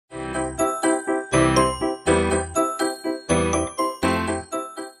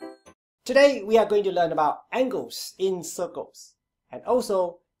Today we are going to learn about angles in circles and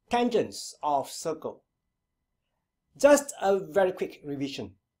also tangents of circle. Just a very quick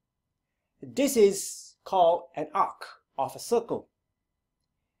revision. This is called an arc of a circle,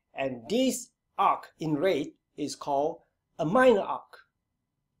 and this arc in red is called a minor arc,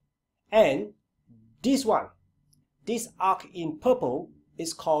 and this arc in purple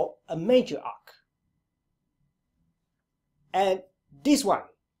is called a major arc, and this one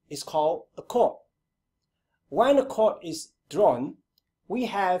is called a chord. When a chord is drawn, we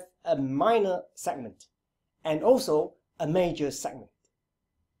have a minor segment and also a major segment.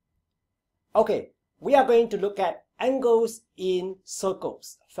 Okay, we are going to look at angles in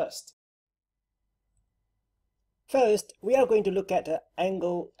circles first. First, we are going to look at the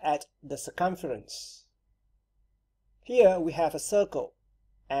angle at the circumference. Here we have a circle,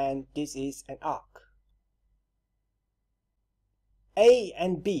 and this is an arc. A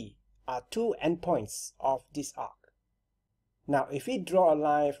and B are two endpoints of this arc. Now, if we draw a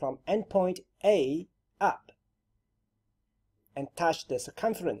line from endpoint A up and touch the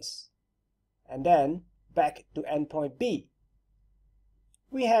circumference, and then back to endpoint B,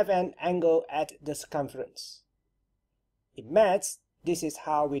 we have an angle at the circumference. In maths, this is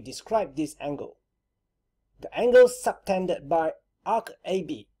how we describe this angle. The angle subtended by arc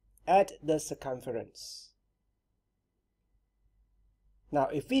AB at the circumference. Now,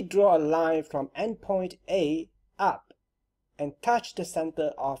 if we draw a line from endpoint A up and touch the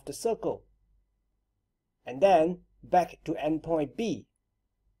center of the circle, and then back to endpoint B,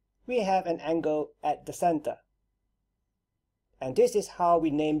 we have an angle at the center. And this is how we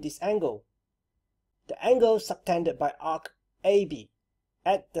name this angle: the angle subtended by arc AB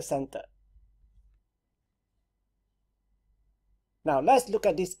at the center. Now let's look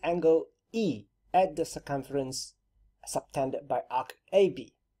at this angle E at the circumference subtended by arc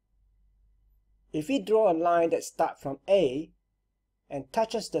AB. If we draw a line that starts from A and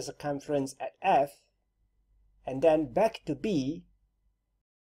touches the circumference at F and then back to B,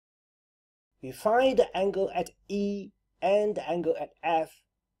 we find the angle at E and the angle at F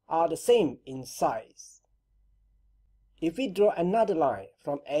are the same in size. If we draw another line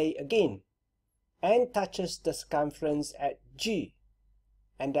from A again and touches the circumference at G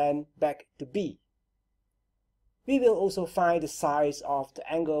and then back to B, we will also find the size of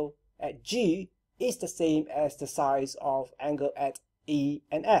the angle at G is the same as the size of angle at E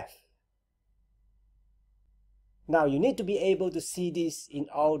and F. Now you need to be able to see this in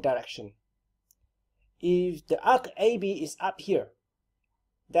all directions. If the arc AB is up here,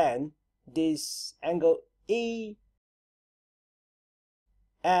 then this angle E,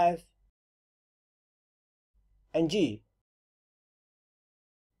 F, and G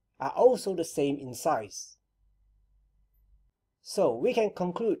are also the same in size. So we can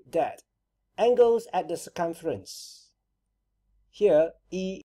conclude that angles at the circumference, here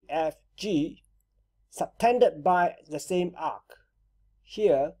E, F, G, subtended by the same arc,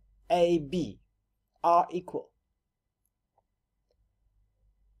 here AB, are equal.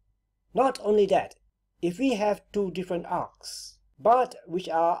 Not only that, if we have two different arcs, but which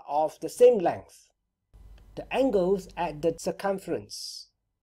are of the same length, the angles at the circumference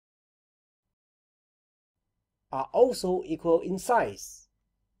are also equal in size.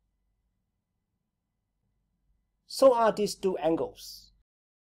 So are these two angles.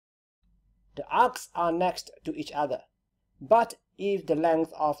 The arcs are next to each other, but if the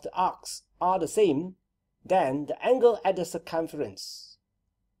length of the arcs are the same, then the angle at the circumference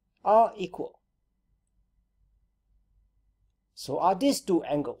are equal. So are these two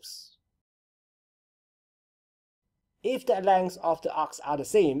angles. If the lengths of the arcs are the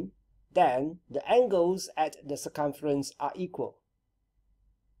same, then the angles at the circumference are equal.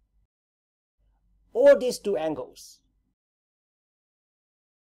 Or these two angles.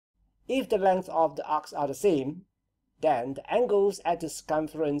 If the length of the arcs are the same, then the angles at the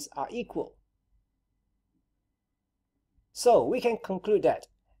circumference are equal. So we can conclude that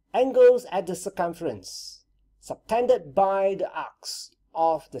angles at the circumference subtended by the arcs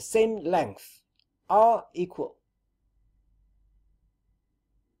of the same length are equal.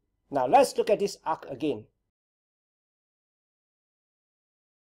 Now let's look at this arc again.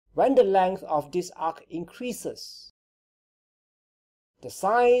 When the length of this arc increases, the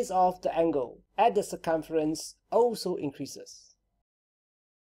size of the angle at the circumference also increases.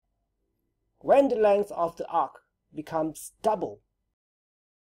 When the length of the arc becomes double,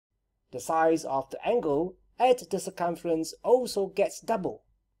 the size of the angle at the circumference also gets double.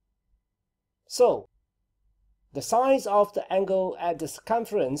 So, the size of the angle at the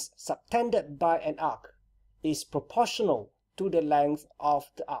circumference subtended by an arc is proportional to the length of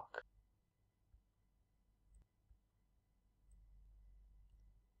the arc.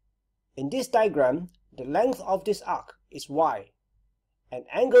 In this diagram, the length of this arc is y, and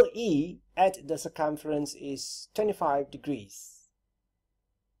angle E at the circumference is 25 degrees.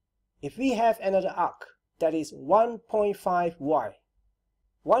 If we have another arc that is 1.5y,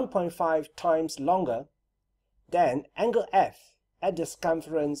 1.5 times longer, then angle F at the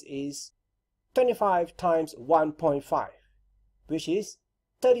circumference is 25 times 1.5, which is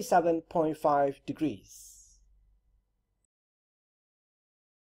 37.5 degrees.